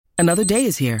Another day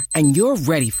is here, and you're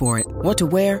ready for it. What to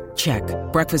wear? Check.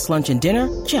 Breakfast, lunch, and dinner?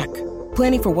 Check.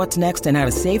 Planning for what's next and how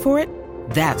to save for it?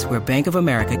 That's where Bank of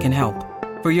America can help.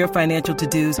 For your financial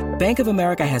to-dos, Bank of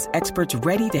America has experts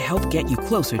ready to help get you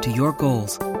closer to your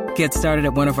goals. Get started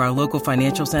at one of our local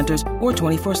financial centers or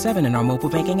 24/7 in our mobile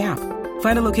banking app.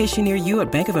 Find a location near you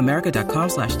at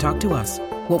bankofamerica.com/talktous.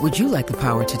 What would you like the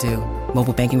power to do?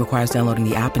 Mobile banking requires downloading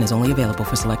the app and is only available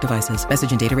for select devices.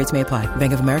 Message and data rates may apply.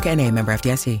 Bank of America N.A., member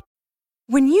FDIC.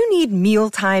 When you need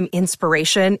mealtime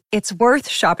inspiration, it's worth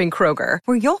shopping Kroger,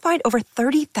 where you'll find over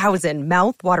 30,000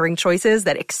 mouth-watering choices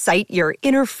that excite your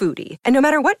inner foodie. And no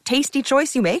matter what tasty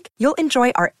choice you make, you'll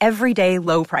enjoy our everyday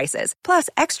low prices, plus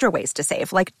extra ways to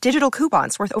save, like digital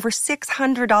coupons worth over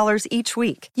 $600 each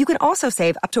week. You can also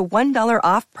save up to $1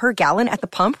 off per gallon at the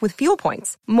pump with fuel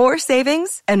points. More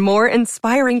savings and more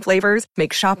inspiring flavors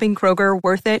make shopping Kroger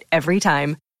worth it every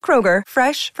time. Kroger,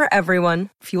 fresh for everyone.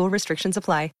 Fuel restrictions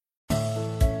apply.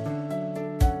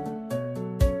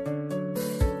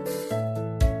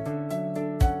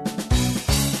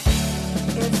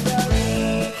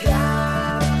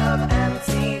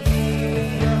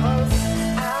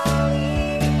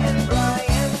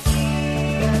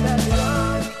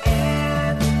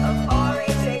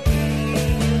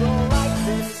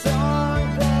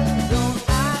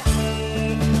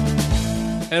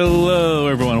 Hello,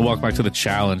 everyone, and welcome back to the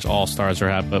Challenge All-Stars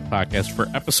Wrap-Up podcast for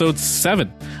episode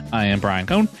 7. I am Brian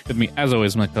Cohn. With me, as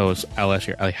always, my co-host, Ali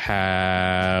Asher. Ali,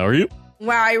 how are you?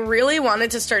 Wow, I really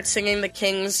wanted to start singing the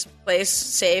King's Place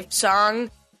Saved song,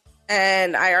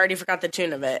 and I already forgot the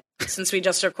tune of it since we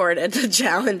just recorded the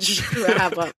Challenge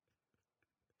Wrap-Up.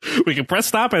 We can press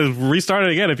stop and restart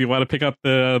it again if you want to pick up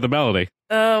the melody.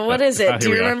 What is it? Do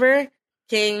you remember? Are.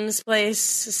 King's Place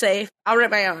Safe. I'll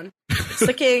write my own. It's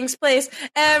the King's Place.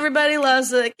 Everybody loves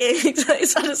the King's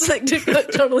Place. I just like to go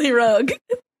totally rogue.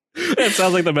 It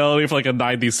sounds like the melody for like a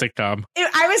 90s sitcom.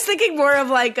 I was thinking more of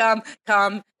like,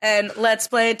 come and let's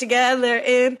play together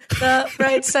in the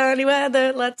bright sunny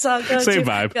weather. Let's all go Same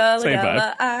to vibe.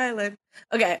 Gullah Island.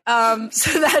 Okay,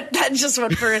 so that just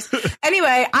went first.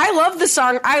 Anyway, I love the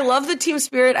song. I love the team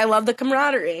spirit. I love the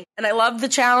camaraderie. And I love the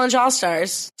Challenge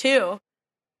All-Stars, too.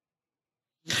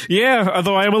 Yeah,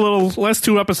 although I am a little less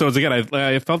 2 episodes. Again,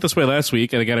 I felt this way last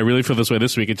week, and again, I really feel this way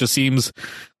this week. It just seems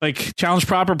like Challenge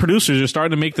proper producers are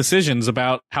starting to make decisions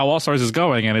about how All-Stars is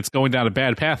going, and it's going down a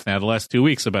bad path now the last 2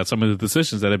 weeks about some of the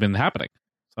decisions that have been happening.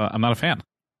 So I'm not a fan.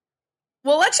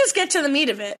 Well, let's just get to the meat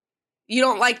of it. You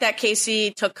don't like that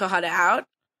Casey took Kahada out?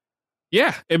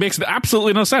 Yeah, it makes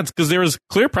absolutely no sense, because there is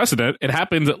clear precedent. It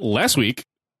happened last week.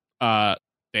 They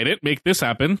didn't make this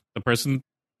happen. The person,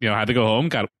 had to go home,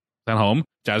 got sent home.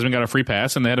 Jasmine got a free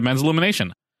pass, and they had a men's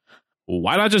elimination.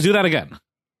 Why not just do that again?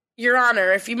 Your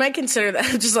Honor, if you might consider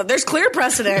that, just there's clear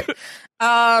precedent.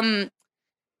 I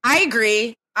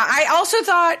agree. I also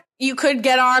thought you could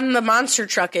get on the monster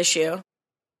truck issue.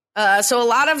 So a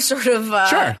lot of sort of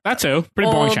sure, that too. Pretty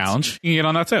boring challenge. You can get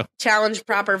on that too. Challenge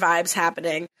proper vibes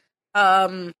happening.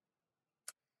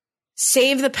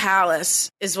 Save the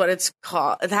Palace is what it's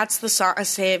called. That's the song.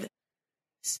 Save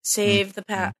the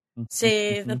Palace.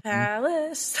 Save the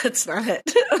Palace. That's not it.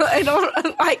 Why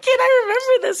can't I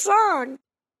remember this song?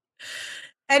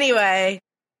 Anyway,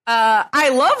 I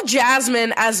love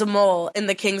Jasmine as a mole in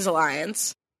the King's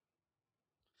Alliance.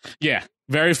 Yeah,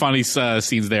 very funny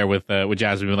scenes there with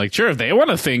Jasmine. Like, sure, if they want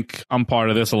to think I'm part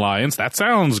of this alliance, that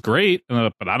sounds great,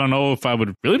 but I don't know if I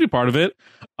would really be part of it.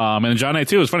 And John A.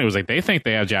 too was funny. It was like they think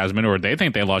they have Jasmine, or they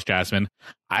think they lost Jasmine.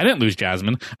 I didn't lose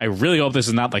Jasmine. I really hope this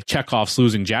is not like Chekhov's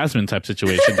losing Jasmine type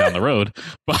situation down the road.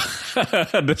 But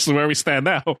this is where we stand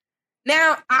now.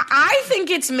 Now, I think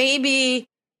it's maybe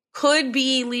could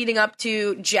be leading up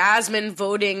to Jasmine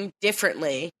voting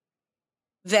differently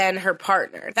than her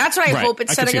partner. That's what I hope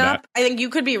it's setting up. I think you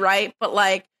could be right, but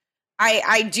like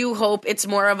I do hope it's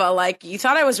more of a like, you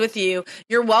thought I was with you.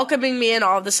 You're welcoming me in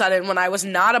all of a sudden when I was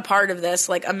not a part of this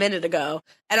like a minute ago.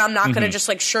 And I'm not going to just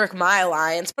like shirk my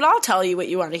alliance, but I'll tell you what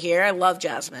you want to hear. I love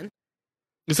Jasmine.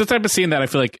 It's the type of scene that I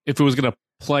feel like if it was going to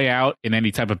play out in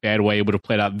any type of bad way, it would have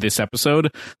played out this episode.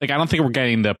 Like, I don't think we're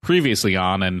getting the previously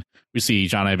on and we see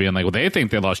John A. being like, well, they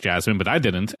think they lost Jasmine, but I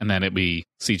didn't. And then we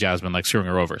see Jasmine like screwing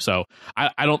her over. So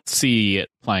I don't see it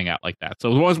playing out like that. So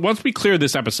once we clear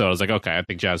this episode, I was like, okay, I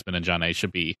think Jasmine and John A.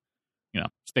 should be,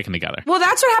 sticking together. Well,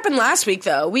 that's what happened last week,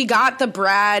 though. We got the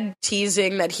Brad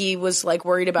teasing that he was like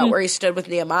worried about where he stood with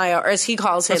Nehemiah, or as he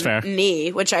calls him,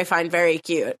 Nee, which I find very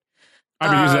cute. I've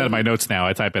been using that in my notes now.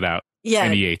 I type it out. Yeah.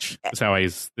 N-E-H is how I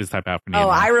use type out for Nehemiah. Oh,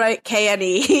 I write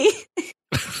K-N-E.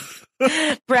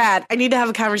 Brad, I need to have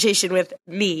a conversation with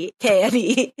Nee,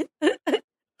 K-N-E.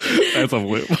 That's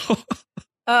unbelievable.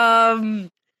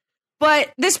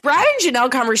 But this Brad and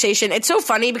Janelle conversation, it's so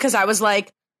funny because I was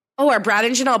like, oh, are Brad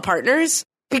and Janelle partners?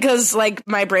 Because, like,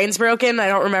 my brain's broken. I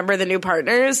don't remember the new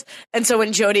partners. And so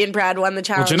when Jody and Brad won the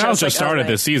challenge... Well, Janelle just started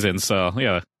this season, so,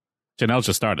 yeah. Janelle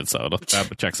just started, so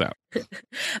that checks out. But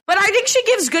I think she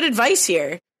gives good advice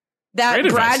here. That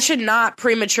Great Brad advice. should not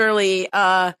prematurely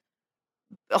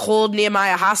hold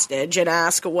Nehemiah hostage and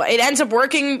ask what... It ends up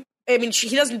working... I mean,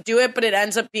 he doesn't do it, but it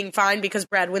ends up being fine because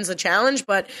Brad wins the challenge.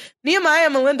 But Nehemiah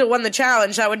and Melinda won the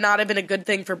challenge. That would not have been a good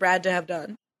thing for Brad to have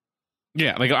done.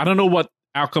 Yeah, like, I don't know what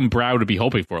outcome Brad would be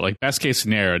hoping for. Like, best case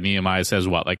scenario, Nehemiah says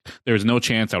what? Like, there's no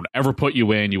chance I would ever put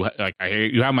you in. You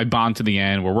have my bond to the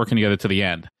end. We're working together to the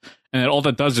end. And then all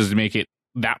that does is make it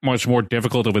that much more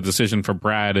difficult of a decision for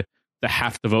Brad to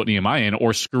have to vote Nehemiah in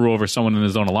or screw over someone in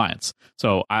his own alliance.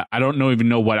 So I don't even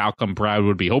know what outcome Brad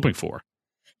would be hoping for.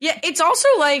 Yeah, it's also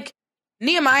like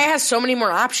Nehemiah has so many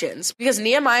more options because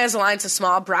Nehemiah's alliance is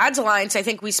small. Brad's alliance, I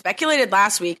think we speculated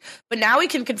last week, but now we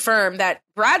can confirm that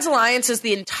Brad's alliance is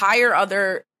the entire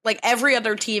other, like every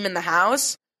other team in the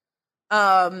house,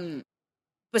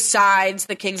 besides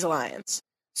the King's alliance.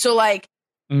 So like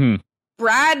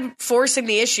Brad forcing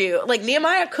the issue, like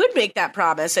Nehemiah could make that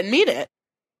promise and meet it.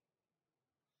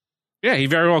 Yeah, he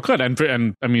very well could.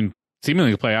 And I mean,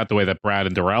 seemingly play out the way that Brad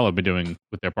and Darrell have been doing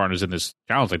with their partners in this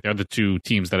challenge. Like, they're the two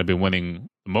teams that have been winning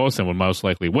the most and would most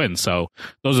likely win. So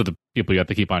those are the people you have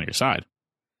to keep on your side.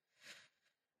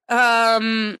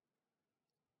 But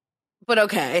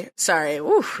okay, sorry.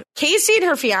 Oof. Casey and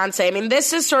her fiance. I mean,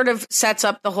 this is sort of sets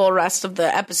up the whole rest of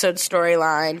the episode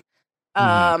storyline.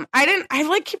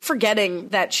 I keep forgetting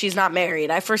that she's not married.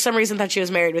 I, for some reason, thought she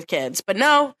was married with kids, but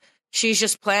no, she's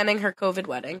just planning her COVID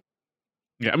wedding.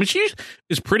 Yeah, I mean, she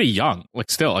is pretty young.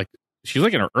 Like, still, like, she's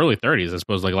like in her early 30s, I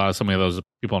suppose, like a lot of some of those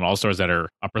people in All-Stars that are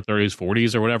upper 30s,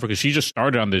 40s or whatever, because she just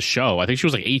started on this show. I think she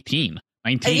was like 18,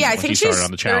 19 yeah, I when think she started on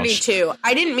the challenge. 32.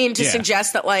 I didn't mean to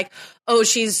suggest that, like, oh,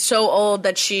 she's so old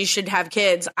that she should have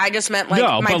kids. I just meant, like,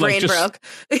 my brain broke.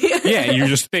 Yeah, you're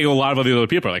just thinking a lot of the other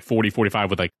people are like 40, 45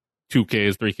 with, like, 2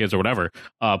 kids, 3 kids or whatever.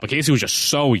 But Casey was just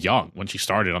so young when she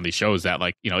started on these shows that,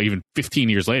 like, you know, even 15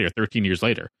 years later, 13 years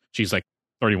later, she's like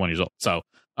 31 years old. So,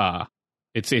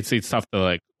 it's tough to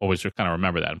like always kind of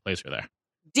remember that and place her there.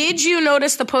 Did you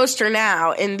notice the poster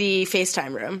now in the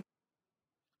FaceTime room?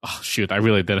 Oh shoot, I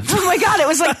really didn't. Oh my god, it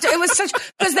was such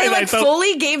because they like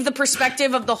fully gave the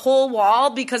perspective of the whole wall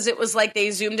because it was like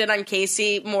they zoomed in on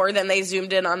Casey more than they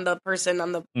zoomed in on the person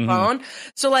on the phone.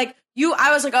 So like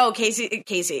I was like, oh,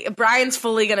 Casey, Brian's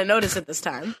fully gonna notice it this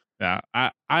time. Yeah,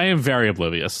 I am very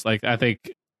oblivious. Like, I think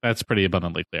that's pretty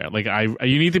abundantly clear. Like, I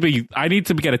need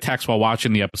to get a text while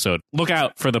watching the episode. Look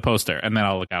out for the poster, and then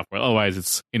I'll look out for it. Otherwise,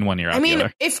 it's in one ear out the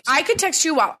other. If I could text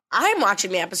you while I'm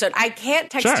watching the episode, I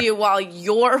can't text you while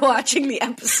you're watching the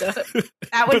episode.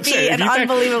 That would be an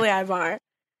unbelievably high bar.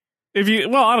 I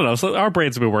don't know. So our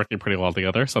brains have been working pretty well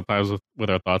together sometimes with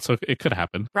our thoughts, so it could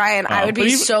happen. Brian, I would be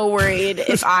so worried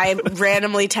if I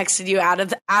randomly texted you out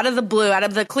of the blue, out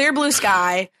of the clear blue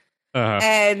sky.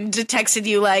 And texted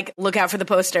you like, look out for the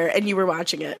poster, and you were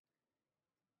watching it.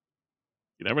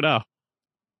 You never know.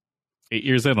 8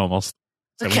 years in, almost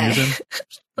 7 years in.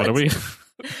 What are we?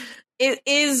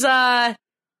 Is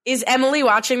Emily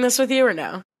watching this with you or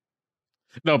no?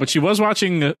 No, but she was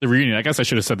watching the reunion. I guess I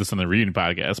should have said this on the reunion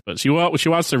podcast, but she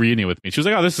watched the reunion with me. She was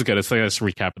like, "Oh, this is good. It's like a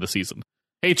recap of the season."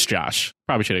 Hates Josh.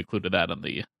 Probably should have included that on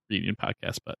the reunion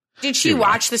podcast. But did she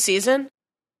watch the season?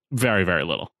 Very, very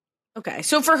little. Okay,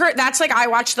 so for her, that's like I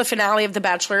watched the finale of The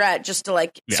Bachelorette just to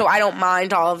like, so I don't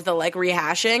mind all of the like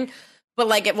rehashing. But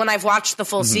like when I've watched the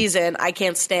full season, I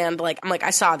can't stand like I'm like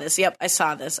I saw this. Yep, I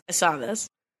saw this.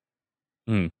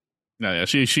 No, yeah,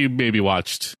 she maybe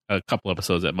watched a couple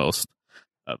episodes at most.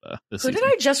 Who did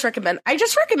I just recommend? I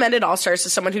just recommended All Stars to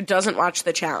someone who doesn't watch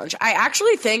the challenge. I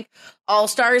actually think All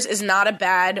Stars is not a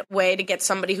bad way to get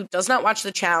somebody who does not watch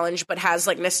the challenge but has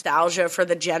like nostalgia for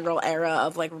the general era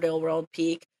of like Real World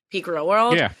Peak Real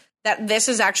World. Yeah. That this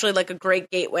is actually like a great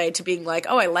gateway to being like,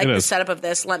 oh, I like the setup of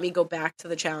this. Let me go back to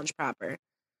the challenge proper.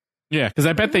 Yeah, because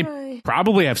I bet they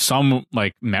probably have some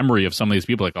like memory of some of these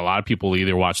people. Like a lot of people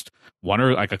either watched one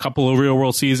or like a couple of Real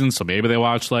World seasons, so maybe they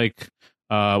watched like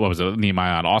what was it,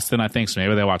 Nehemiah on Austin, I think. So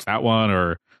maybe they watched that one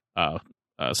or some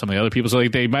of the other people. So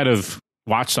like they might have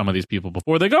watched some of these people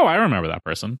before. They go, I remember that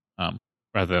person,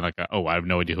 rather than like, oh, I have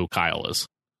no idea who Kyle is.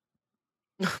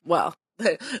 Well,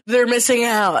 they're missing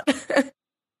out.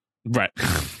 Right.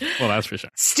 Well, that's for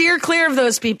sure. Steer clear of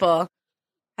those people.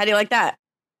 How do you like that?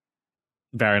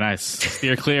 Very nice.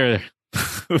 Steer clear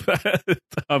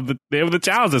of the name of the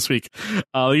challenge this week.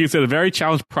 Like you said, a very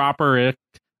challenge proper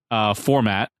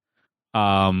format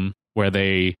where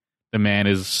they the man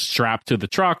is strapped to the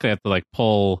truck. They have to like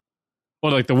pull,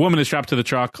 or like the woman is strapped to the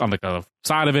truck on like the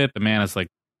side of it. The man is like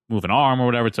move an arm or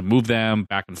whatever to move them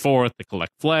back and forth. They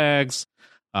collect flags.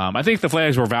 I think the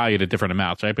flags were valued at different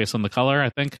amounts, right? Based on the color, I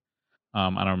think. I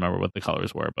don't remember what the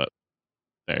colors were, but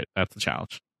that's the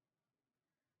challenge.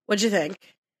 What'd you think?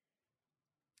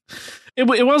 It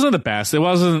wasn't the best. It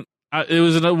wasn't. It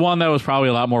was one that was probably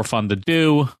a lot more fun to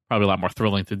do, probably a lot more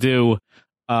thrilling to do,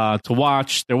 to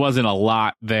watch. There wasn't a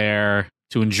lot there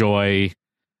to enjoy.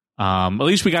 At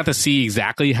least we got to see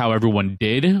exactly how everyone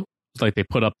did. It's like they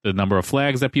put up the number of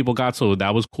flags that people got, so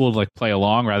that was cool to like play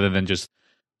along rather than just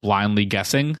blindly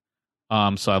guessing.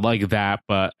 So I like that,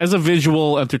 but as a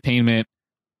visual entertainment,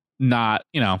 not,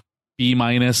 B-.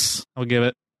 I'll give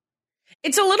it.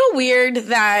 It's a little weird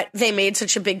that they made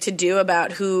such a big to-do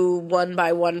about who won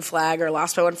by one flag or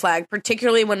lost by one flag,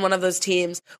 particularly when one of those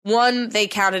teams, one, they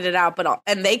counted it out,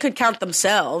 and they could count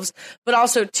themselves, but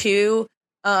also two,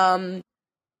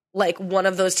 like one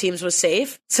of those teams was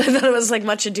safe. So that it was like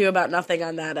much ado about nothing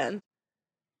on that end.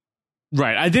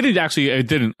 Right. It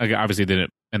obviously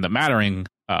didn't end up mattering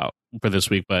for this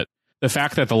week, but the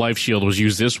fact that the life shield was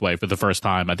used this way for the first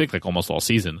time, I think like almost all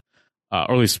season,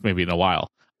 or at least maybe in a while.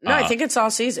 No, I think it's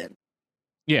all season.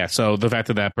 Yeah, so the fact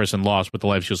that that person lost with the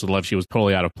life shield, so the life shield was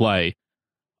totally out of play,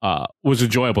 was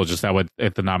enjoyable. Just that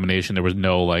at the nomination, there was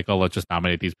no like, oh, let's just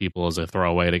nominate these people as a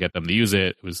throwaway to get them to use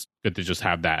it. It was good to just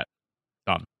have that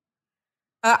done.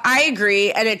 I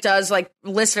agree, and it does. Like,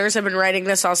 listeners have been writing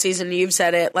this all season. You've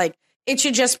said it. Like, it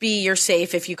should just be you're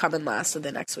safe if you come in last of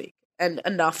the next week, and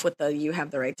enough with you have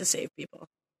the right to save people.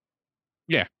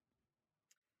 Yeah.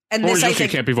 And or this, just you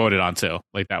can't be voted on too,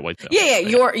 like that way too. Yeah,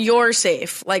 you're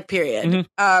safe, like period.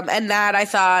 Mm-hmm. And that I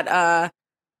thought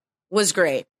was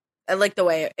great. I like the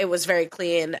way it was very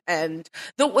clean. And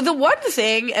the one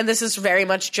thing, and this is very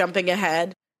much jumping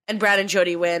ahead, and Brad and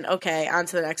Jody win. Okay, on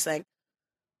to the next thing.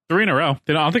 3 in a row.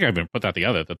 I don't think I've been put that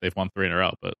together that they've won 3 in a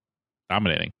row, but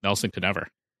dominating. Nelson could never.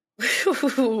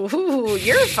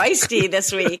 You're feisty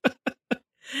this week.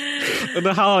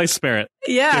 The holiday spirit.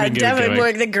 Yeah, definitely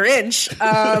like the Grinch.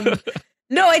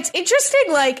 No, it's interesting.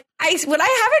 Like what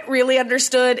I haven't really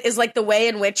understood is like the way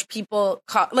in which people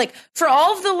like for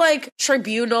all of the like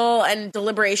tribunal and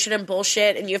deliberation and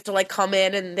bullshit, and you have to like come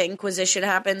in and the Inquisition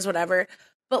happens, whatever.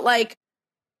 But like,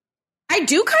 I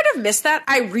do kind of miss that.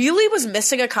 I really was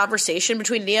missing a conversation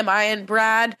between Nehemiah and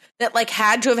Brad that like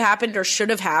had to have happened or should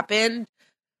have happened.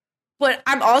 But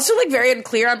I'm also like very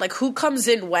unclear on like who comes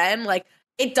in when. Like,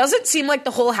 it doesn't seem like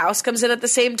the whole house comes in at the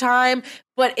same time,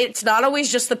 but it's not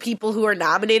always just the people who are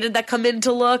nominated that come in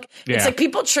to look. Yeah. It's like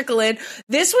people trickle in.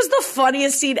 This was the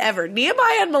funniest scene ever.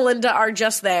 Nehemiah and Melinda are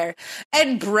just there,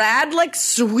 and Brad like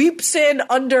sweeps in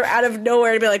out of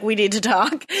nowhere to be like, we need to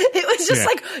talk. It was just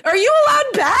like, are you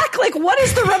allowed back? Like, what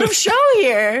is the run of show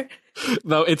here?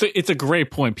 No, it's a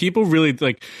great point. People really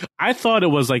like. I thought it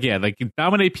was like, yeah, like you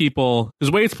nominate people.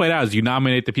 Because the way it's played out is you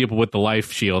nominate the people with the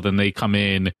life shield, and they come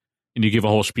in and you give a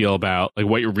whole spiel about like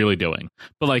what you're really doing.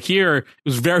 But like here, it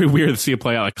was very weird to see it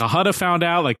play out. Like Kahada found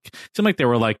out, like it seemed like they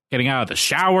were like getting out of the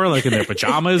shower, like in their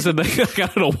pajamas, and like, I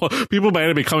don't know what people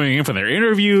might be coming in for their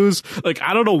interviews. Like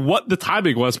I don't know what the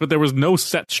timing was, but there was no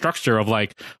set structure of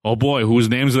like, oh boy, whose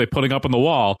names are they putting up on the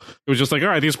wall? It was just like, all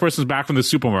right, this person's back from the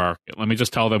supermarket. Let me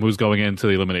just tell them who's going into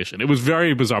the elimination. It was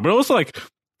very bizarre, but it also like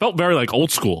felt very like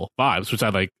old school vibes, which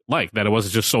I like that it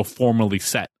wasn't just so formally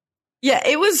set. Yeah,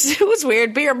 it was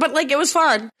weird, but like it was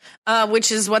fun,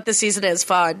 which is what the season is,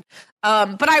 fun.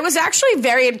 But I was actually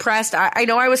very impressed. I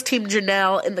know I was Team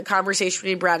Janelle in the conversation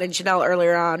between Brad and Janelle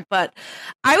earlier on, but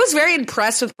I was very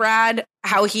impressed with Brad,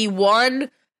 how he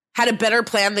had a better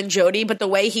plan than Jody, but the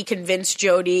way he convinced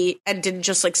Jody and didn't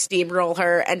just like steamroll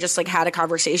her and just like had a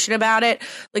conversation about it.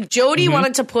 Like Jody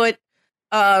wanted to put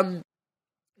Darrell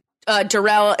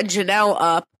and Janelle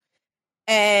up.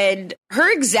 And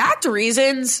her exact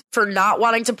reasons for not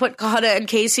wanting to put Kahada and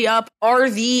Casey up are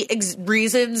the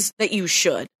reasons that you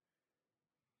should.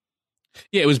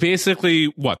 Yeah, it was basically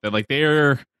what? That like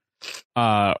they're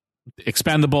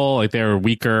expendable, like they're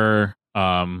weaker.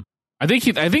 I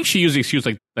think she used the excuse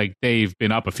like they've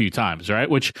been up a few times, right?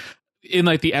 Which in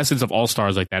like the essence of All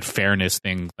Stars, like that fairness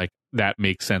thing, like that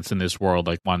makes sense in this world.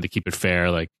 Like wanting to keep it fair,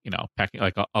 like packing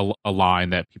like a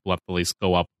line that people have to at least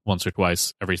go up once or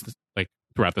twice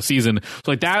throughout the season.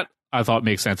 So like that I thought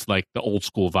makes sense, like the old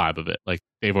school vibe of it. Like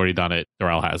they've already done it,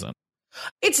 Darrell hasn't.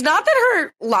 It's not that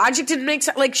her logic didn't make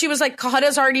sense. Like she was like,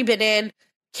 Kahada's already been in,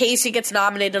 Casey gets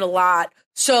nominated a lot,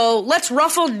 so let's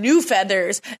ruffle new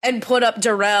feathers and put up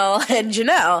Darrell and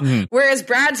Janelle. Whereas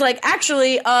Brad's like,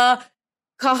 actually,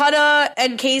 Cohutta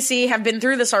and Casey have been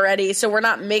through this already, so we're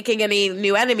not making any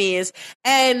new enemies.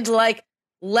 And like,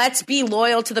 let's be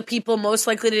loyal to the people most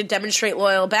likely to demonstrate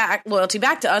loyalty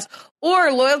back to us,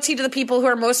 or loyalty to the people who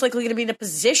are most likely going to be in a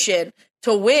position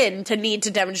to win, to need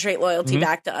to demonstrate loyalty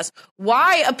back to us.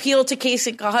 Why appeal to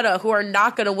Casey and Cohutta, who are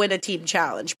not going to win a team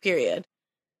challenge, period?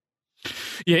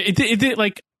 Yeah, it did,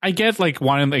 like, I get, like,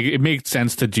 wanting, like, it makes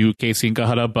sense to do Casey and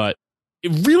Cohutta, but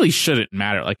it really shouldn't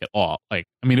matter, like, at all. Like,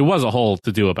 I mean, it was a whole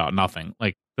to-do about nothing.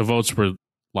 Like, the votes were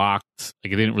locked.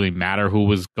 Like, it didn't really matter who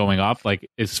was going up. Like,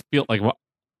 it's feel like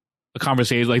a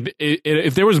conversation, like,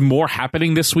 if there was more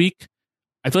happening this week,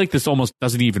 I feel like this almost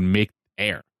doesn't even make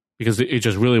air, because it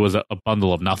just really was a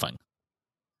bundle of nothing.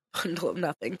 Bundle of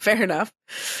nothing. Fair enough.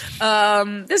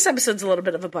 This episode's a little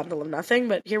bit of a bundle of nothing,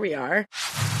 but here we are.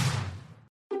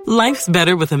 Life's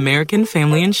better with American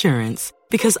Family Insurance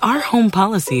because our home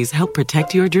policies help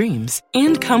protect your dreams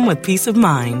and come with peace of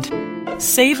mind.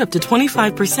 Save up to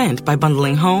 25% by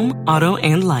bundling home, auto,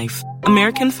 and life.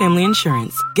 American Family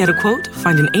Insurance. Get a quote,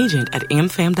 find an agent at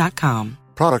amfam.com.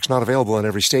 Products not available in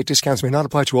every state. Discounts may not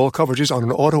apply to all coverages on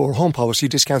an auto or home policy.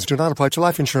 Discounts do not apply to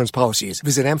life insurance policies.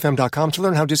 Visit amfam.com to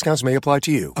learn how discounts may apply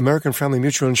to you. American Family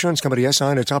Mutual Insurance Company,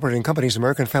 S.I. and its operating companies,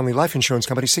 American Family Life Insurance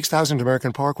Company, 6000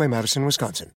 American Parkway, Madison,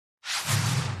 Wisconsin.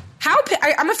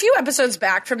 I'm a few episodes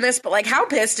back from this, but like, how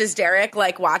pissed is Derek,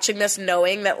 like, watching this,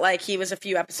 knowing that like he was a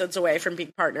few episodes away from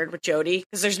being partnered with Jody?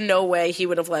 Because there's no way he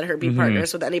would have let her be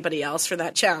partners with anybody else for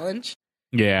that challenge.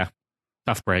 Yeah,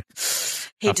 tough break.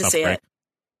 Hate to see it.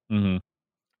 Mm-hmm.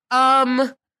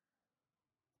 I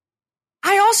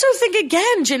also think,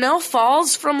 again, Janelle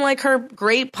falls from like her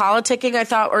great politicking, I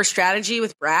thought, or strategy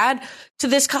with Brad to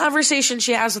this conversation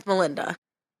she has with Melinda.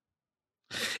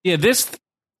 Yeah, this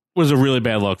was a really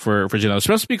bad look for Janelle,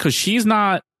 especially because she's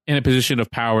not in a position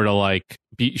of power to like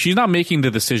she's not making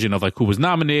the decision of like who was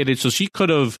nominated, so she could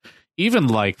have even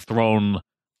like thrown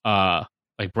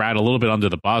like Brad a little bit under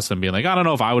the bus and being like, I don't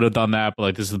know if I would have done that, but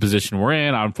like this is the position we're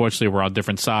in. Unfortunately, we're on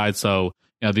different sides, so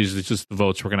you know these are just the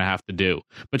votes we're gonna have to do.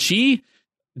 But she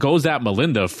goes at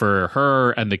Melinda for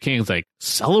her and the Kings like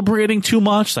celebrating too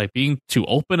much, like being too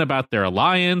open about their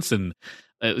alliance, and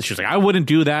she was like, I wouldn't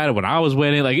do that when I was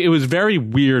winning. Like, it was very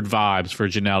weird vibes for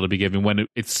Janelle to be giving when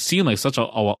it seemed like such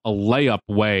a layup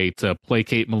way to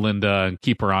placate Melinda and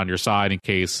keep her on your side in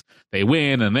case they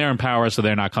win and they're in power, so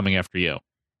they're not coming after you.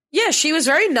 Yeah, she was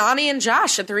very Nany and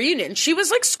Josh at the reunion. She was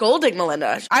like scolding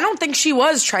Melinda. I don't think she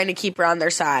was trying to keep her on their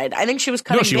side. I think she was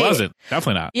cutting No, she bait. wasn't.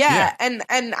 Definitely not. Yeah. And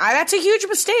that's a huge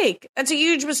mistake. That's a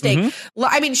huge mistake. Mm-hmm.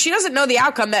 I mean, she doesn't know the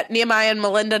outcome that Nehemiah and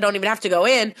Melinda don't even have to go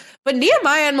in, but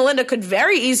Nehemiah and Melinda could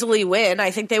very easily win.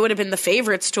 I think they would have been the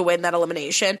favorites to win that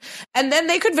elimination. And then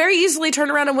they could very easily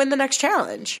turn around and win the next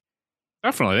challenge.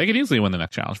 Definitely. They could easily win the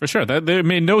next challenge, for sure. That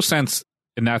made no sense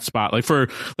in that spot. Like, for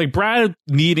like Brad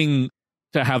needing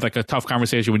to have like a tough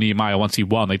conversation with Nehemiah once he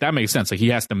won, like that makes sense. Like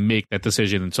he has to make that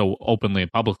decision and so openly and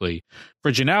publicly.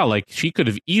 For Janelle, like she could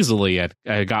have easily had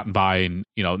gotten by and,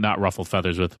 you know, not ruffled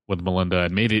feathers with Melinda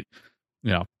and made it,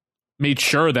 you know, made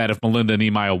sure that if Melinda and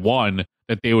Nehemiah won,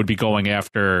 that they would be going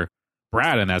after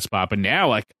Brad in that spot. But now,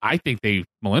 like I think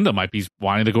Melinda might be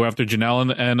wanting to go after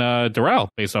Janelle and Darrell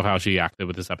based off how she acted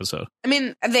with this episode. I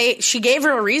mean, she gave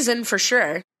her a reason for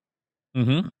sure.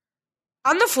 Mm-hmm.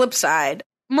 On the flip side,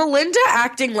 Melinda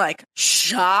acting like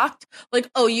shocked, like,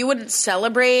 oh, you wouldn't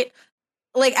celebrate,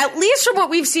 like at least from what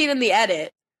we've seen in the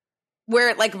edit, where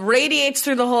it like radiates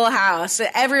through the whole house.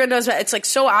 Everyone knows about it. It's like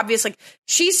so obvious. Like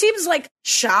she seems like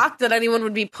shocked that anyone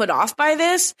would be put off by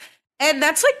this. And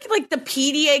that's like the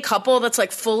PDA couple that's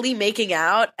like fully making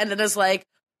out and then is like,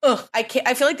 ugh, I can't.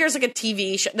 I feel like there's like a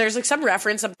TV show. There's like some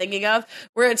reference I'm thinking of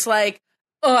where it's like,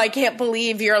 oh, I can't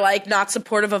believe you're like not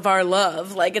supportive of our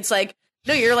love. Like it's like,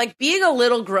 no, you're like being a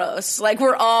little gross. Like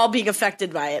we're all being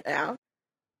affected by it now.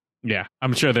 Yeah,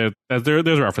 I'm sure there's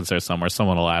a reference there somewhere.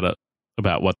 Someone will add it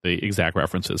about what the exact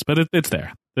reference is, but it's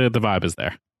there. The vibe is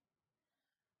there.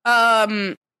 All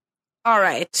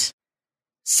right.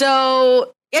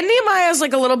 So, and Nehemiah is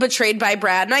like a little betrayed by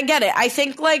Brad, and I get it. I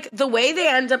think like the way they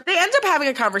end up having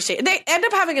a conversation. They end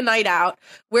up having a night out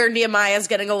where Nehemiah is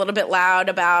getting a little bit loud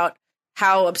about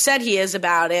how upset he is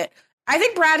about it. I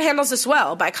think Brad handles this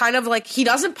well by kind of like he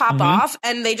doesn't pop off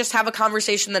and they just have a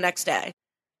conversation the next day.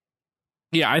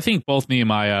 Yeah, I think both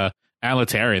Nehemiah and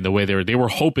Laterrian, the way they were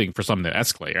hoping for something to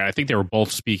escalate. I think they were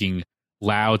both speaking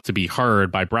loud to be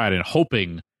heard by Brad and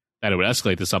hoping that it would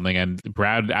escalate to something. And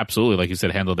Brad absolutely, like you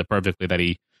said, handled it perfectly, that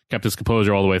he kept his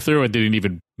composure all the way through and didn't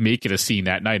even make it a scene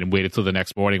that night and waited till the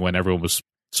next morning when everyone was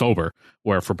sober.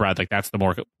 Where for Brad, like that's the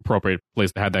more appropriate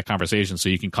place to have that conversation, so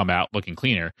you can come out looking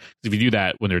cleaner. If you do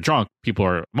that when they're drunk,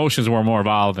 emotions were more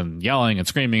involved and yelling and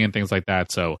screaming and things like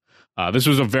that. So this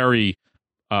was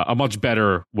a much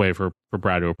better way for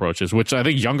Brad to approach this, which I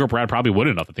think younger Brad probably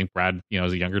wouldn't have. I think Brad,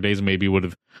 his younger days maybe would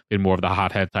have been more of the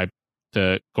hothead type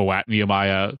to go at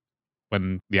Nehemiah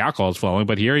when the alcohol is flowing.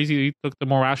 But here he took the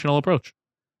more rational approach.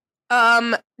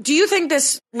 Do you think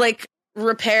this like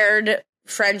repaired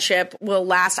friendship will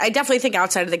last? I definitely think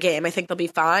outside of the game, I think they'll be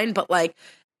fine. But like,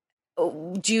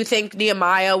 do you think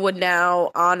Nehemiah would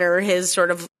now honor his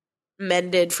sort of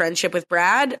mended friendship with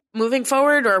Brad moving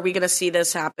forward, or are we going to see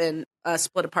this happen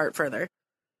split apart further?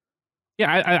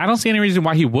 Yeah, I don't see any reason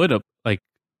why he would like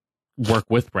work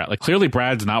with Brad. Like clearly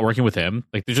Brad's not working with him.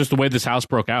 Like there's just the way this house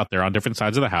broke out. They're on different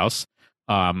sides of the house.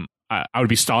 I would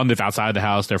be stunned if outside the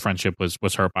house their friendship was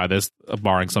hurt by this,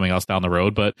 barring something else down the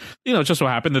road. But it just so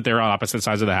happened that they're on opposite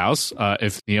sides of the house.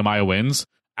 If Nehemiah wins,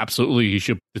 absolutely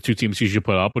the two teams he should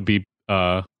put up would be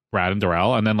Brad and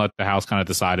Darrell, and then let the house kind of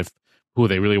decide who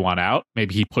they really want out.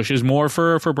 Maybe he pushes more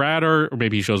for Brad, or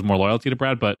maybe he shows more loyalty to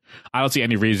Brad. But I don't see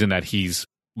any reason that he's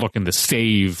looking to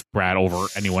save Brad over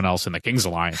anyone else in the Kings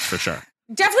Alliance for sure.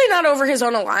 Definitely not over his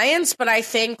own alliance, but I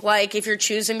think like if you're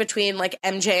choosing between like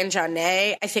MJ and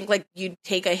Janae, I think like you'd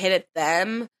take a hit at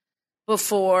them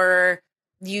before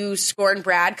you scorn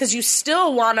Brad, because you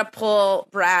still want to pull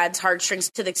Brad's heartstrings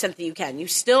to the extent that you can. You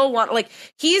still want, like,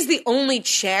 he's the only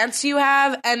chance you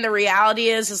have, and the reality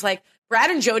is like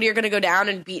Brad and Jody are going to go down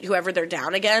and beat whoever they're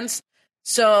down against.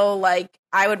 So, like,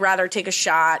 I would rather take a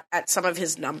shot at some of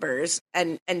his numbers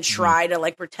and try to,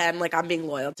 like, pretend like I'm being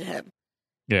loyal to him.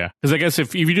 Yeah, because I guess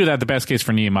if you do that, the best case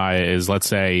for Nehemiah is, let's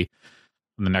say,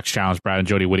 in the next challenge, Brad and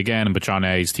Jody would again, but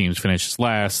Janae's teams finishes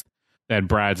last, then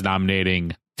Brad's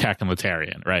nominating Tech and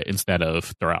Letarian, right, instead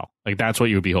of Darrell. Like, that's what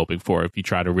you would be hoping for if you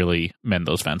try to really mend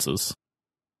those fences.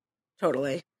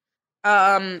 Totally.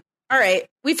 All right.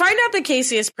 We find out that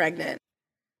Casey is pregnant.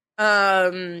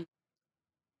 But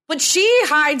she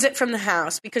hides it from the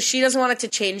house because she doesn't want it to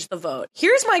change the vote.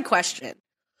 Here's my question.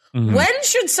 Mm-hmm. When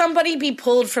should somebody be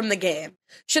pulled from the game?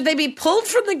 Should they be pulled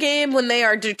from the game when they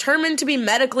are determined to be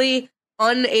medically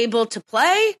unable to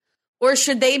play? Or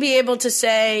should they be able to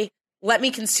say, let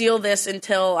me conceal this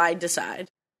until I decide?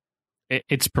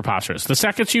 It's preposterous. The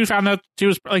second she found out she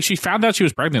was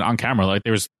pregnant on camera. Like,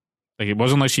 there was, like, it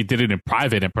wasn't like she did it in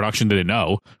private and production didn't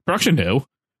know. Production knew.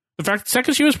 The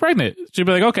second she was pregnant, she'd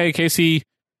be like, okay, Casey's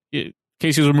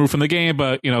removed from the game,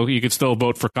 but, you could still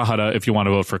vote for Kahada if you want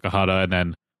to vote for Kahada, and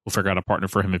then we'll figure out a partner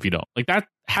for him if you don't. Like, that,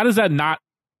 how does that not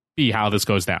be how this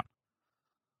goes down?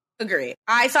 Agree.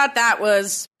 I thought that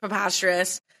was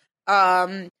preposterous.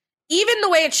 Even the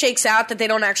way it shakes out that they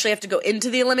don't actually have to go into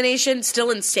the elimination, still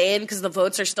insane because the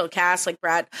votes are still cast. Like,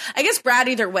 Brad, I guess Brad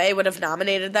either way would have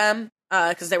nominated them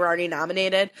because they were already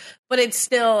nominated, but it's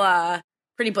still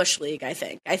pretty Bush League, I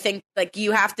think. I think, like,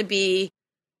 you have to be,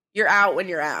 you're out when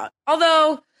you're out.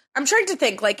 Although, I'm trying to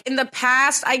think, like, in the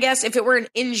past, I guess if it were an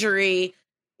injury,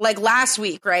 like last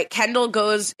week, right, Kendall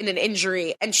goes in an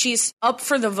injury and she's up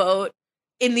for the vote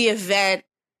in the event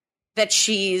that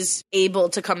she's able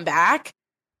to come back.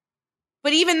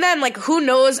 But even then, like, who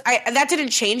knows? That didn't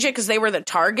change it because they were the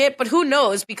target, but who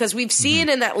knows? Because we've seen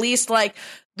in at least, like,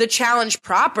 the challenge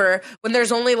proper, when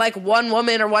there's only, like, one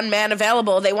woman or one man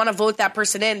available, they want to vote that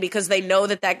person in because they know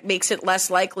that makes it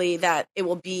less likely that it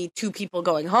will be two people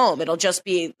going home. It'll just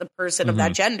be the person of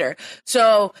that gender.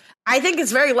 So I think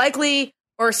it's very likely,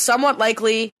 or somewhat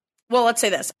likely, well, let's say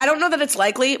this. I don't know that it's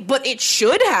likely, but it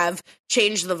should have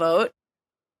changed the vote.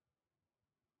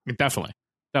 Definitely.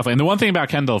 And the one thing about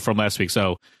Kendall from last week,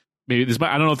 so maybe this,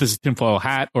 I don't know if this is tinfoil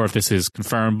hat or if this is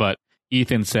confirmed, but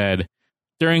Ethan said,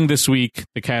 during this week,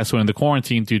 the cast went into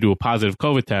quarantine to do a positive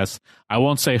COVID test. I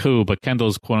won't say who, but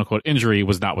Kendall's quote-unquote injury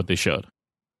was not what they showed.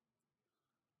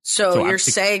 So you're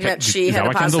saying that she had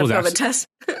a positive COVID test?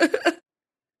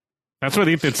 That's what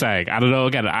Ethan's saying. I don't know.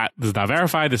 Again, this is not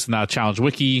verified. This is not a Challenge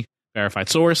Wiki verified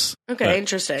source. Okay,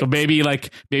 interesting. So maybe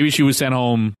she was sent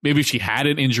home. Maybe if she had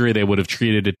an injury, they would have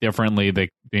treated it differently.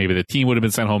 Maybe the team would have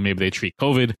been sent home. Maybe they treat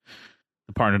COVID.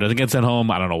 The partner doesn't get sent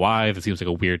home. I don't know why. That seems like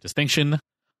a weird distinction.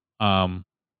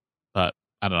 But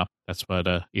I don't know. That's what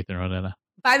Ethan wrote in.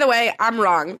 By the way, I'm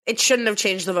wrong. It shouldn't have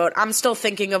changed the vote. I'm still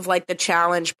thinking of, like, the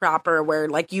challenge proper where,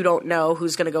 like, you don't know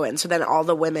who's going to go in. So then all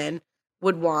the women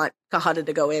would want Kahada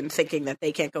to go in thinking that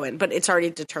they can't go in, but it's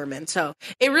already determined. So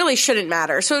it really shouldn't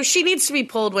matter. So she needs to be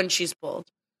pulled when she's pulled.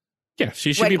 Yeah,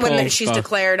 she should be pulled. When she's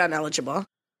declared uneligible.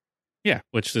 Yeah,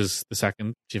 which is the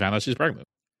second she found out she's pregnant,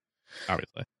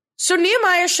 obviously. So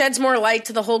Nehemiah sheds more light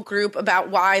to the whole group about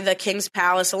why the King's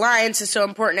Palace Alliance is so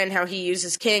important and how he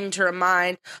uses King to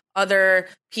remind other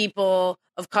people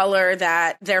of color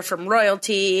that they're from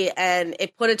royalty, and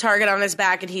it put a target on his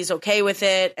back and he's okay with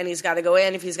it, and he's got to go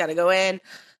in if he's got to go in.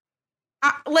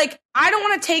 I don't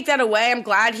want to take that away. I'm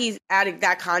glad he's adding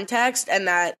that context and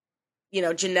that,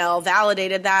 Janelle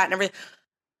validated that and everything.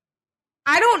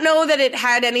 I don't know that it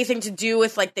had anything to do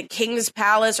with like the King's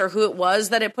Palace or who it was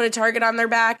that it put a target on their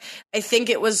back. I think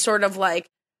it was sort of like,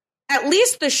 at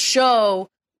least the show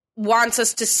wants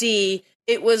us to see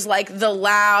it was like the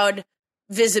loud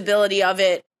visibility of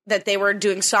it, that they were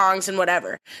doing songs and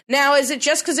whatever. Now, is it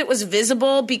just because it was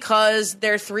visible because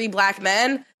they're 3 black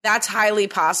men? That's highly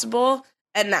possible.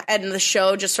 And the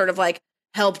show just sort of like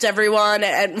helped everyone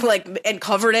and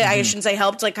covered it. Mm-hmm. I shouldn't say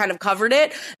helped, like kind of covered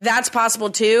it. That's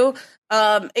possible too.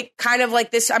 It kind of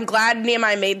like this. I'm glad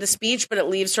Nehemiah made the speech, but it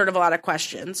leaves sort of a lot of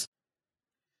questions.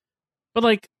 But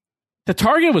like the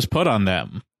target was put on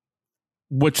them,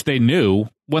 which they knew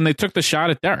when they took the shot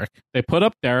at Derek. They put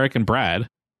up Derek and Brad.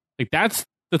 Like that's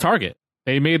the target.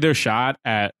 They made their shot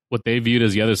at what they viewed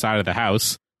as the other side of the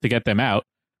house to get them out.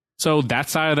 So that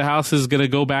side of the house is going to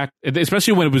go back,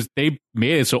 especially when they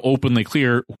made it so openly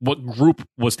clear what group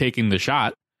was taking the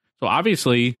shot. So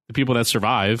obviously the people that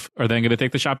survive are then going to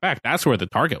take the shot back. That's where the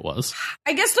target was.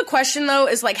 I guess the question though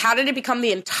is like, how did it become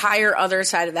the entire other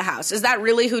side of the house? Is that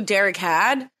really who Derek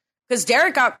had? Because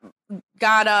Derek got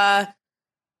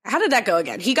how did that go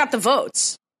again? He got the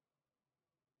votes.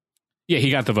 Yeah,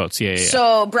 he got the votes. Yeah.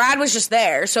 So Brad was just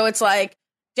there. So it's like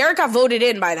Derek got voted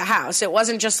in by the house. It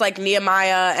wasn't just like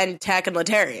Nehemiah and Tech and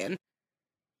Laterrian.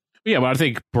 Yeah, but I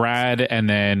think Brad and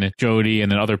then Jody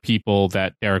and then other people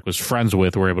that Derek was friends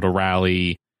with were able to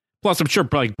rally. Plus, I'm sure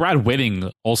like Brad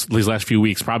winning also these last few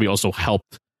weeks probably also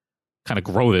helped kind of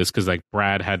grow this because like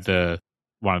Brad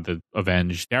wanted to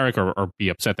avenge Derek or be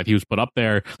upset that he was put up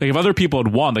there. Like if other people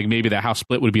had won, like maybe that house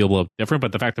split would be a little different.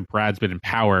 But the fact that Brad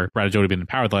and Jody have been in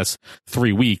power the last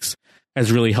 3 weeks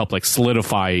has really helped like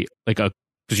solidify because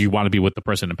you want to be with the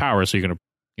person in power, so you're going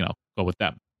to go with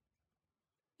them.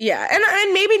 Yeah,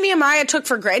 and maybe Nehemiah took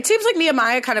for granted. It seems like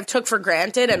Nehemiah kind of took for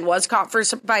granted and was caught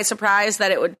by surprise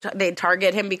that they'd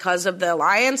target him because of the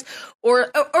alliance,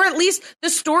 or at least the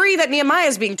story that Nehemiah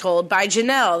is being told by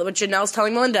Janelle, what Janelle's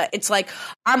telling Melinda. It's like,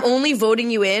 I'm only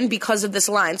voting you in because of this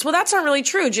alliance. Well, that's not really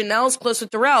true. Janelle's close with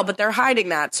Darrell, but they're hiding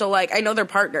that. So like, I know they're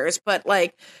partners, but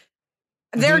like,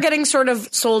 they're getting sort of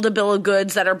sold a bill of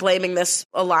goods that are blaming this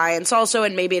alliance also,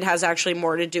 and maybe it has actually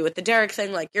more to do with the Derek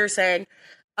thing, like you're saying.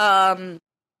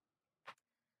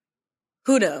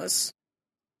 Who knows?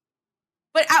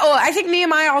 But I think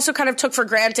Nehemiah also kind of took for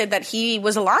granted that he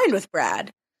was aligned with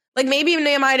Brad. Like maybe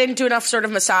Nehemiah didn't do enough sort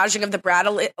of massaging of the Brad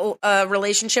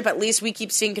relationship. At least we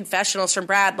keep seeing confessionals from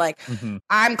Brad. Like,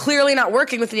 I'm clearly not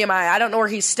working with Nehemiah. I don't know where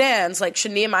he stands. Like,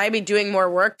 should Nehemiah be doing more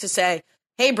work to say,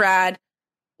 hey, Brad,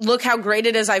 look how great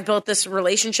it is. I've built this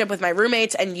relationship with my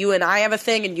roommates and you and I have a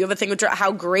thing and you have a thing with Darrell.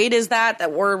 How great is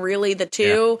that we're really the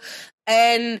two? Yeah.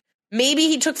 And maybe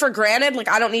he took for granted, like,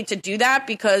 I don't need to do that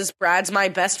because Brad's my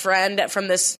best friend from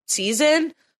this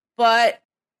season. But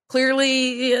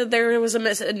clearly there was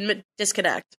a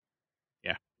disconnect.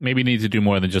 Yeah. Maybe he needs to do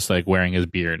more than just, like, wearing his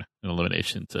beard in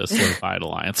elimination to solidify an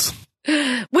alliance.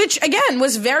 Which, again,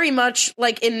 was very much,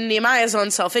 like, in Nehemiah's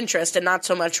own self-interest and not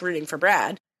so much rooting for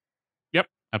Brad. Yep.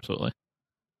 Absolutely.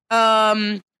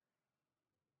 All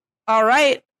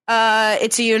right.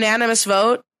 It's a unanimous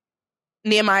vote.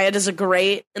 Nehemiah does a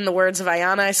great, in the words of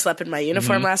Ayanna, I slept in my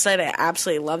uniform last night. I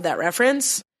absolutely love that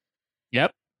reference.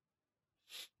 Yep.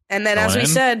 And then, as we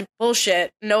said,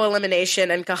 bullshit, no elimination,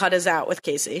 and Kahada's out with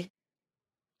Casey.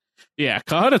 Yeah,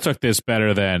 Kahada took this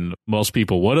better than most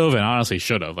people would have, and honestly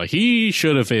should have. Like, he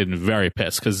should have been very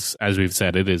pissed, because, as we've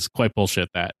said, it is quite bullshit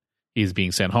that he's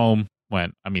being sent home.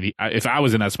 When, I mean, if I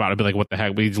was in that spot, I'd be like, what the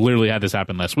heck? We literally had this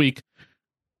happen last week.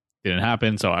 Didn't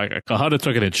happen, so Kahada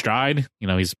took it in stride.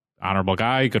 He's honorable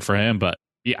guy, good for him, but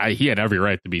he had every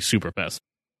right to be super pissed.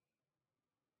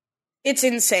 It's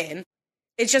insane.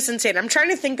 It's just insane. I'm trying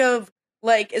to think of,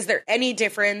 like, is there any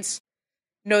difference?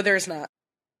 No, there's not.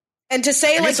 And to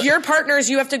say, like, your partners,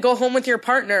 you have to go home with your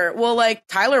partner. Well, like,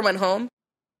 Tyler went home.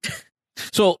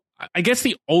 So I guess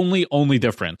the only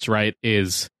difference, right,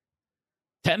 is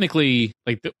technically,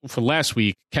 like, for last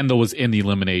week, Kendall was in the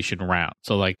elimination round.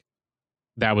 So, like,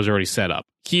 that was already set up.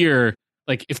 Here,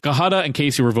 like, if Kahada and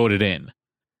Casey were voted in,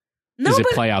 does it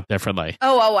play out differently?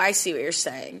 Oh, I see what you're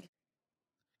saying.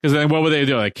 Because then what would they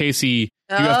do? Like, Casey,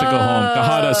 you have to go home.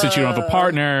 Kahada, since you don't have a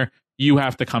partner, you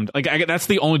have to come. That's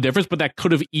the only difference, but that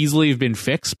could have easily been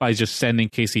fixed by just sending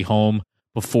Casey home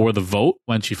before the vote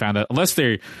when she found out, unless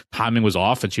their timing was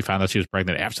off and she found out she was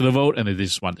pregnant after the vote and they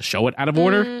just wanted to show it out of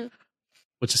order,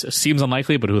 which seems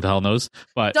unlikely, but who the hell knows?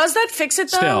 But does that fix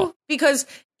it though? Still, because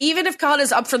even if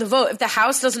Kahada's up for the vote, if the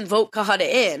House doesn't vote Kahada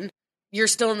in, you're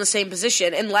still in the same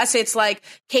position, unless it's like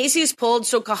Casey's pulled,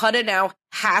 so Kahada now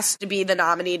has to be the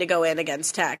nominee to go in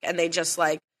against Tech, and they just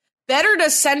like, better to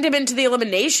send him into the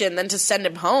elimination than to send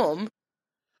him home.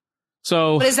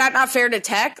 So, but is that not fair to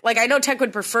Tech? Like, I know Tech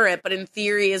would prefer it, but in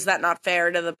theory, is that not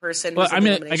fair to the person? Well, I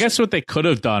mean, I guess what they could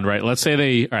have done, right? Let's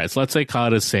say so let's say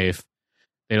Kahada's safe.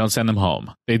 They don't send them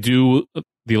home. They do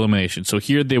the elimination. So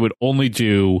here they would only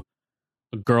do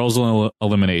a girls'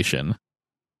 elimination.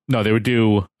 No, they would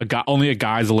do only a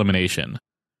guy's elimination.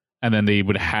 And then they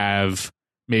would have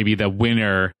maybe the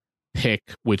winner pick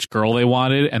which girl they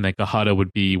wanted, and then Kahada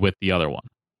would be with the other one.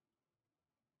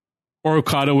 Or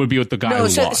Kahada would be with the guy who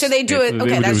lost. So they do it.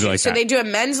 Okay, that's like so that. They do a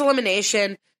men's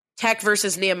elimination, Tech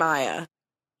versus Nehemiah.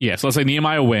 Yeah, so let's say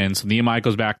Nehemiah wins. Nehemiah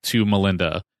goes back to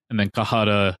Melinda, and then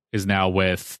Kahada is now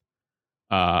with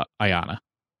Ayanna.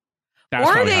 That's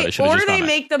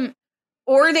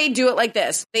or they do it like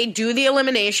this. They do the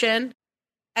elimination,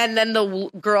 and then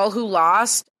the girl who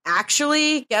lost,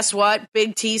 actually, guess what?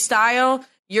 Big T style,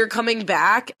 you're coming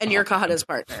back, and you're Kahada's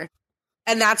partner.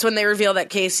 And that's when they reveal that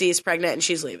Casey is pregnant and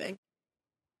she's leaving.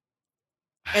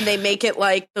 And they make it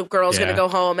like the girl's going to go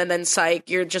home, and then psych,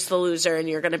 you're just the loser and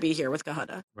you're going to be here with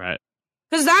Kahada. Right.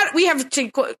 Because that, we have to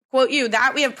quote you,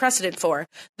 that we have precedent for.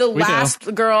 The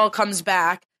last girl comes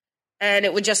back, and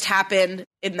it would just happen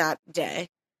in that day.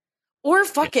 Or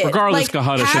fuck it. Regardless, like,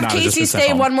 Kahada should have not Casey just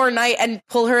stay one more night and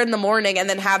pull her in the morning, and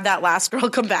then have that last girl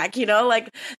come back, you know? Like,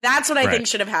 that's what I think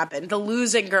should have happened. The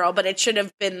losing girl, but it should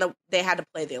have been they had to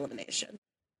play the elimination.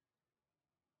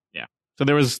 Yeah. So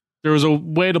there was a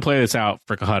way to play this out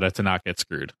for Kahada to not get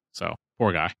screwed. So,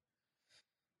 poor guy.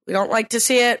 We don't like to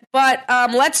see it, but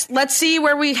let's see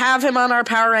where we have him on our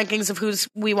power rankings of who's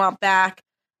we want back.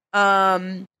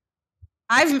 I've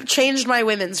changed my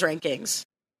women's rankings.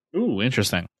 Ooh,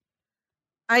 interesting.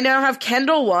 I now have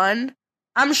Kendall 1.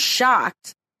 I'm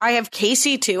shocked. I have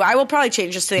Casey 2. I will probably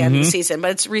change this to the end of the season,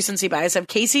 but it's recency bias. I have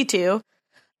Casey 2.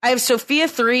 I have Sophia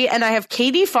 3, and I have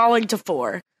Katie falling to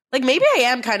 4. Like, maybe I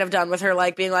am kind of done with her,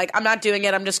 like, being like, I'm not doing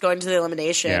it, I'm just going to the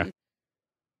elimination. Yeah.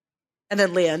 And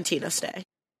then Leah and Tina stay.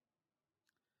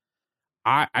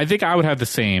 I think I would have the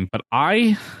same, but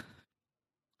I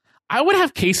would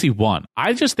have Casey 1.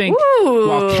 I just think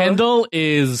while Kendall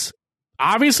is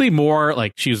obviously more,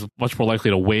 like, she's much more likely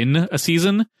to win a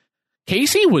season,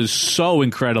 Casey was so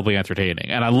incredibly entertaining.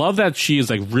 And I love that she is,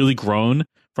 like, really grown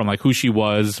from, like, who she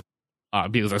was.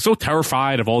 Because I'm so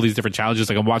terrified of all these different challenges.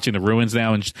 Like, I'm watching the Ruins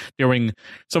now, and during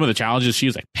some of the challenges, she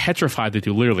was like petrified to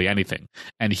do literally anything.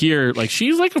 And here, like,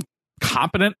 she's like a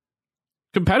competent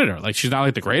competitor. Like, she's not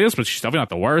like the greatest, but she's definitely not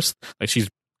the worst. Like, she's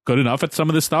good enough at some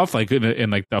of this stuff. Like in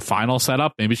like the final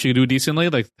setup, maybe she could do decently.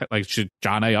 Like she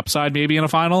John A upside maybe in a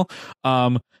final.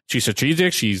 She's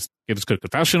strategic. She's gives good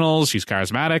confessionals. She's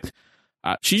charismatic.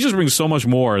 She just brings so much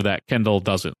more that Kendall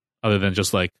doesn't, other than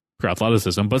just like her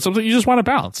athleticism, but something you just want to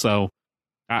balance. So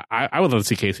I would love to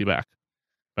see Casey back.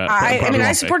 But I mean,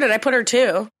 I support it. I put her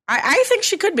too. I think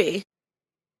she could be.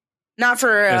 Not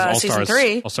for season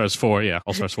 3. All-Stars 4, yeah.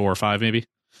 All-Stars 4 or 5, maybe.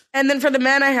 And then for the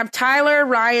men, I have Tyler,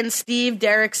 Ryan, Steve,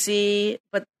 Derek C,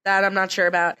 but that I'm not sure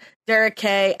about. Derek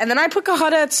K. And then I put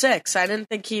Kahada at 6. I didn't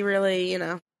think he really,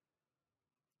 I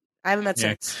have him at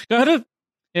 6.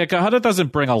 Kahada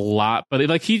doesn't bring a lot,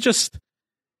 but he just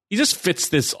fits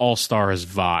this All-Stars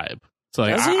vibe. So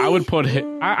like, I would put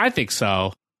him, I think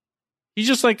so. He's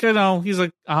just like, he's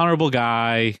like an honorable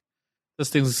guy. Does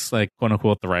things like quote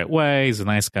unquote the right way. He's a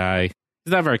nice guy.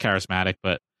 He's not very charismatic,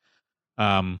 but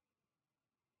I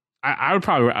would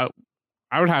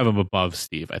have him above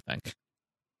Steve, I think.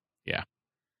 Yeah.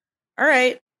 All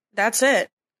right. That's it.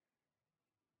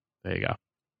 There you go.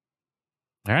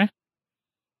 All right.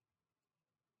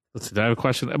 Let's see. Did I have a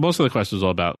question? Most of the questions are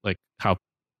all about like how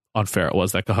unfair it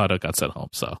was that Kahada got sent home.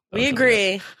 So we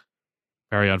agree.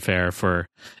 Very unfair for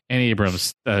Annie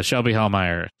Abrams, Shelby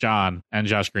Hellmeyer, John, and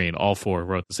Josh Green. All 4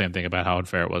 wrote the same thing about how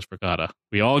unfair it was for Kahada.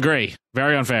 We all agree.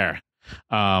 Very unfair.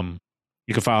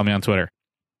 You can follow me on Twitter.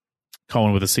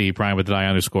 Cohen with a C, Brian with an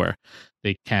I_.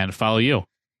 They can follow you.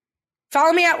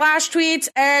 Follow me at Lash Tweets,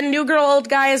 and New Girl Old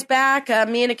Guy is back.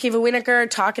 Me and Akiva Winokur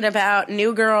talking about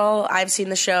New Girl. I've seen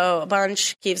the show a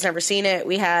bunch. Akiva's never seen it.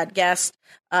 We had guest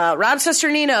Rob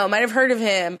Sesternino, might have heard of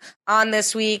him, on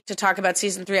this week to talk about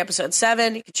season 3, episode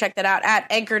 7. You can check that out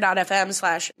at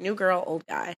anchor.fm/New Girl Old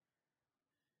Guy.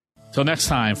 Till next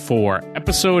time for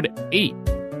episode 8.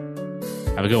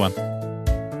 Have a good one.